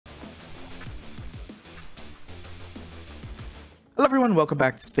Hello everyone, welcome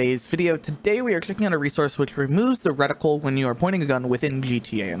back to today's video. Today we are clicking on a resource which removes the reticle when you are pointing a gun within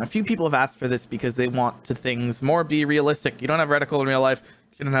GTA. And a few people have asked for this because they want to things more be realistic. You don't have reticle in real life,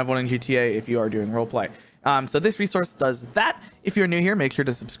 you don't have one in GTA if you are doing roleplay. So this resource does that. If you're new here, make sure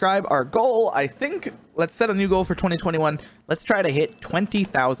to subscribe. Our goal, I think, let's set a new goal for 2021. Let's try to hit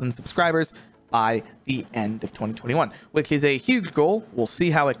 20,000 subscribers by the end of 2021, which is a huge goal. We'll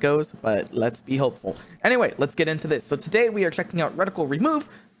see how it goes, but let's be hopeful. Anyway, let's get into this. So today we are checking out reticle remove.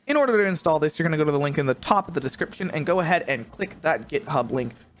 In order to install this, you're going to go to the link in the top of the description and go ahead and click that GitHub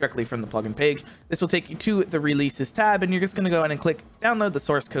link directly from the plugin page. This will take you to the releases tab, and you're just going to go ahead and click download the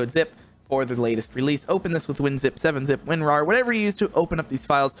source code zip for the latest release. Open this with WinZip, 7-zip, WinRAR, whatever you use to open up these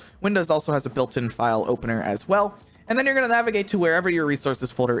files. Windows also has a built-in file opener as well. And then you're going to navigate to wherever your resources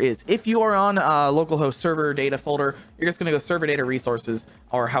folder is. If you are on a localhost server data folder, you're just going to go server data resources,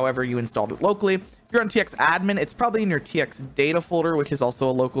 or however you installed it locally. If you're on TX admin, it's probably in your TX data folder, which is also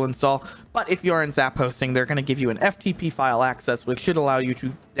a local install. But if you are in Zap hosting, they're going to give you an FTP file access, which should allow you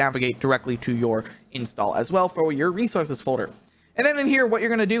to navigate directly to your install as well for your resources folder. And then in here, what you're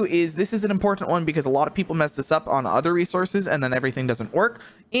going to do is, this is an important one because a lot of people mess this up on other resources and then everything doesn't work.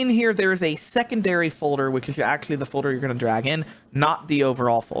 In here, there is a secondary folder, which is actually the folder you're going to drag in, not the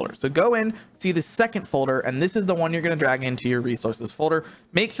overall folder. So go in, see the second folder, and this is the one you're going to drag into your resources folder.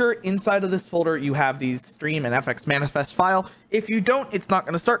 Make sure inside of this folder, you have these stream and FX manifest file. If you don't, it's not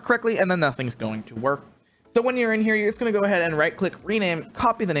going to start correctly, and then nothing's going to work. So when you're in here, you're just going to go ahead and right click, rename,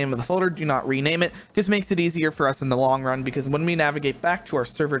 copy the name of the folder. Do not rename it. Just makes it easier for us in the long run, because when we navigate back to our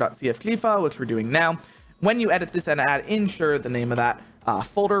server.cfg file, which we're doing now, when you edit this and add in Shure, the name of that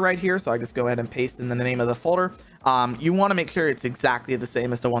folder right here, so I just go ahead and paste in the name of the folder, you want to make sure it's exactly the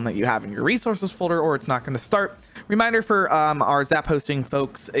same as the one that you have in your resources folder, or it's not going to start. Reminder for our Zap hosting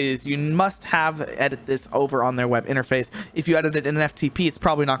folks is you must have edit this over on their web interface. If you edit it in an FTP, it's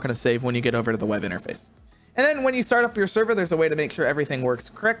probably not going to save when you get over to the web interface. And then when you start up your server, there's a way to make sure everything works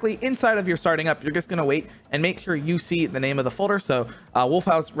correctly. Inside of your starting up, you're just going to wait and make sure you see the name of the folder. So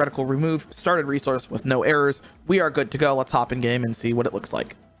Wolfhouse reticle remove started resource with no errors. We are good to go. Let's hop in game and see what it looks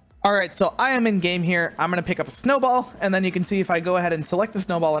like. All right, so I am in game here. I'm going to pick up a snowball, and then you can see if I go ahead and select the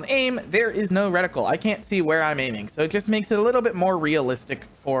snowball and aim, there is no reticle. I can't see where I'm aiming. So it just makes it a little bit more realistic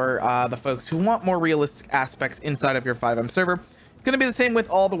for the folks who want more realistic aspects inside of your FiveM server. It's going to be the same with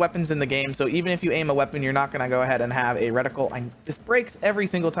all the weapons in the game. So even if you aim a weapon, you're not going to go ahead and have a reticle. This breaks every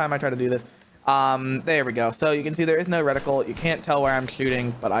single time I try to do this. There we go. So you can see there is no reticle. You can't tell where I'm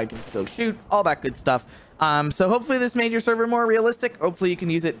shooting, but I can still shoot, all that good stuff. So hopefully this made your server more realistic. Hopefully you can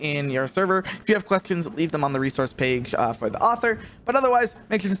use it in your server. If you have questions, leave them on the resource page for the author. But otherwise,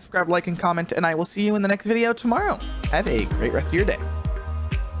 make sure to subscribe, like, and comment, and I will see you in the next video tomorrow. Have a great rest of your day.